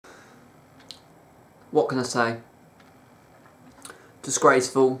what can I say?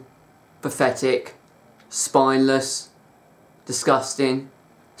 Disgraceful, pathetic, spineless, disgusting,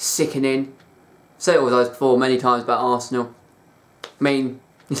 sickening. I've said all those before many times about Arsenal. I mean,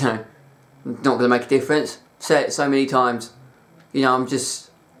 you know, not going to make a difference. I've said it so many times. You know,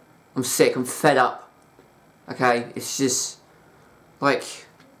 I'm sick, I'm fed up. Okay, it's just, like,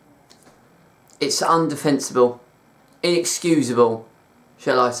 it's undefensible, inexcusable,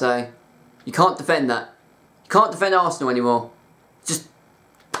 shall I say. You can't defend that. You can't defend Arsenal anymore. Just,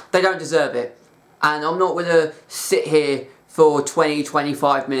 they don't deserve it. And I'm not going to sit here for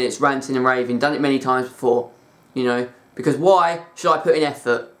 20-25 minutes ranting and raving. Done it many times before, you know. Because why should I put in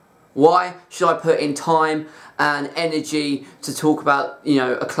effort? Why should I put in time and energy to talk about, you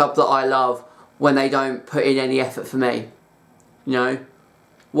know, a club that I love when they don't put in any effort for me? You know?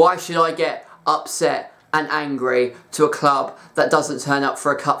 Why should I get upset and angry to a club that doesn't turn up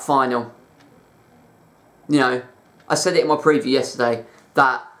for a cup final? You know, I said it in my preview yesterday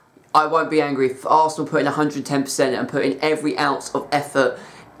that I won't be angry if Arsenal put in 110% and put in every ounce of effort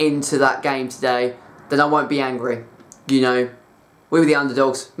into that game today. Then I won't be angry. You know, we were the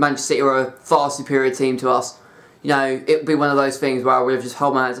underdogs. Manchester City were a far superior team to us. You know, it would be one of those things where I would have just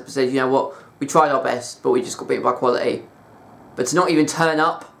held my hands up and said, you know what, we tried our best, but we just got beaten by quality. But to not even turn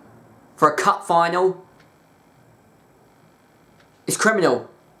up for a cup final, it's criminal.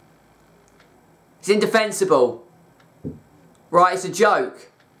 It's indefensible. Right, it's a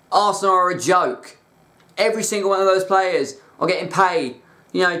joke. Arsenal are a joke. Every single one of those players are getting paid,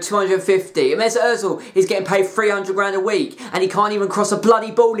 you know, 250. And Mesut Ozil is getting paid 300 grand a week and he can't even cross a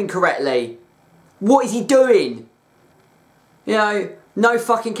bloody ball in correctly. What is he doing? You know, no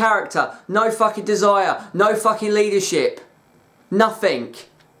fucking character, no fucking desire, no fucking leadership. Nothing.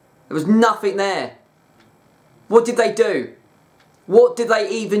 There was nothing there. What did they do? What did they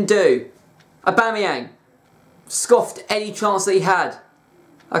even do? Aubameyang scoffed any chance that he had.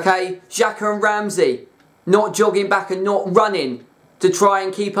 Okay, Xhaka and Ramsey not jogging back and not running to try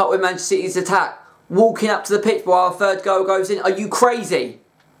and keep up with Manchester City's attack. Walking up to the pitch while our third goal goes in. Are you crazy?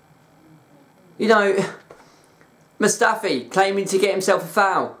 You know, Mustafi claiming to get himself a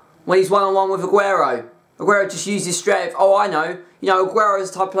foul when he's one-on-one with Aguero. Aguero just used his strength. Oh, I know. You know, Aguero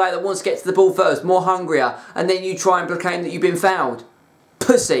is the type of player that wants to get to the ball first, more hungrier, and then you try and proclaim that you've been fouled.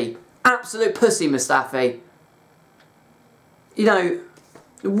 Pussy. Absolute pussy, Mustafi. You know,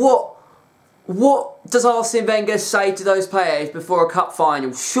 what does Arsene Wenger say to those players before a cup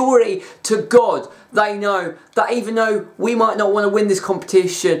final? Surely, to God, they know that even though we might not want to win this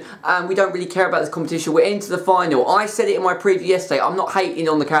competition and we don't really care about this competition, we're into the final. I said it in my preview yesterday, I'm not hating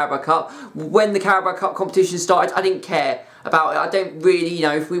on the Carabao Cup. When the Carabao Cup competition started, I didn't care about it. I don't really, you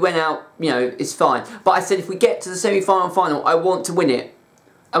know, if we went out, you know, it's fine. But I said if we get to the semi-final and final, I want to win it.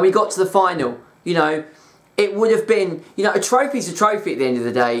 And we got to the final, you know. It would have been, you know, a trophy's a trophy at the end of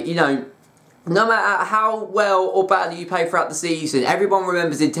the day, you know. No matter how well or badly you play throughout the season, everyone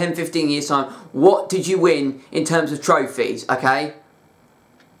remembers in 10-15 years time, what did you win in terms of trophies, okay?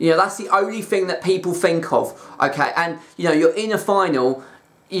 You know, that's the only thing that people think of, okay? And, you know, you're in a final,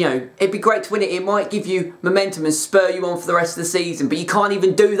 you know, it'd be great to win it. It might give you momentum and spur you on for the rest of the season, but you can't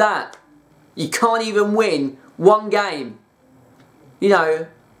even do that. You can't even win one game. You know,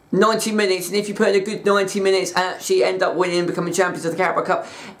 90 minutes, and if you put in a good 90 minutes and actually end up winning and becoming champions of the Carabao Cup,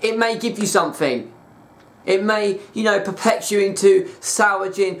 it may give you something. It may, you know, perpetuate you into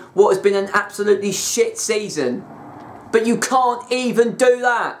salvaging what has been an absolutely shit season. But you can't even do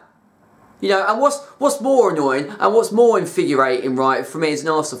that. You know, and what's more annoying and what's more infuriating, right, for me as an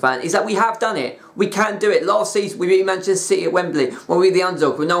Arsenal fan, is that we have done it. We can do it. Last season we beat Manchester City at Wembley when we were the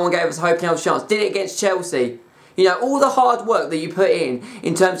underdog, when no one gave us a hope and a chance. Did it against Chelsea. You know, all the hard work that you put in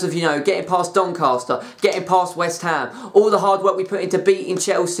terms of, you know, getting past Doncaster, getting past West Ham, all the hard work we put into beating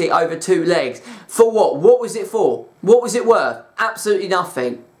Chelsea over 2 legs. For what? What was it for? What was it worth? Absolutely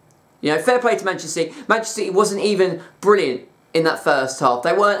nothing. You know, fair play to Manchester City. Manchester City wasn't even brilliant in that first half.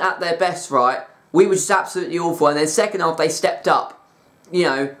 They weren't at their best, right? We were just absolutely awful. And then second half, they stepped up. You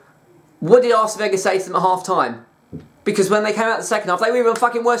know, what did Arsene Wenger say to them at half-time? Because when they came out the second half, they were even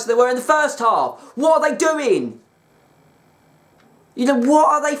fucking worse than they were in the first half. What are they doing? You know, what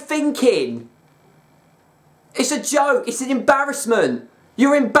are they thinking? It's a joke. It's an embarrassment.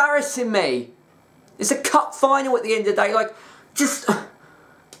 You're embarrassing me. It's a cup final at the end of the day. Like, just... I've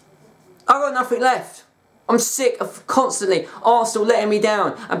got nothing left. I'm sick of constantly Arsenal letting me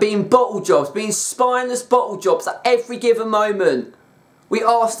down and being bottle jobs, being spineless bottle jobs at every given moment. We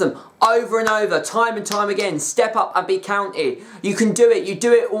ask them over and over, time and time again, step up and be counted. You can do it. You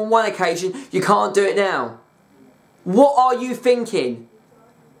do it on one occasion. You can't do it now. What are you thinking?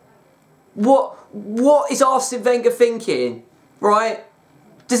 What is Arsene Wenger thinking, right?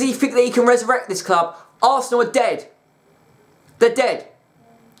 Does he think that he can resurrect this club? Arsenal are dead. They're dead.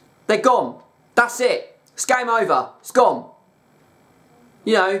 They're gone. That's it. It's game over. It's gone.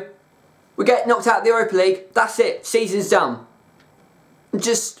 You know, we get knocked out of the Europa League. That's it. Season's done.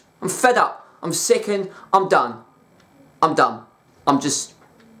 I'm fed up. I'm sickened. I'm done. I'm done.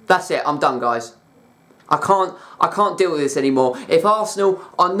 That's it. I'm done, guys. I can't deal with this anymore. If Arsenal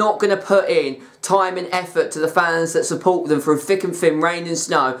are not going to put in time and effort to the fans that support them through thick and thin, rain and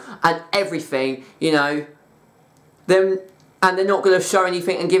snow and everything, you know, then, and they're not going to show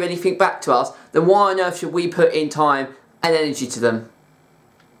anything and give anything back to us, then why on earth should we put in time and energy to them?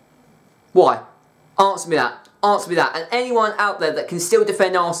 Why? Answer me that. Answer me that. And anyone out there that can still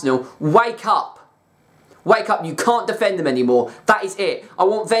defend Arsenal, wake up. Wake up, you can't defend them anymore. That is it. I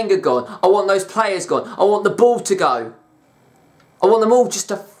want Wenger gone. I want those players gone. I want the ball to go. I want them all just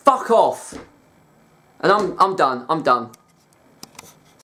to fuck off. And I'm done. I'm done.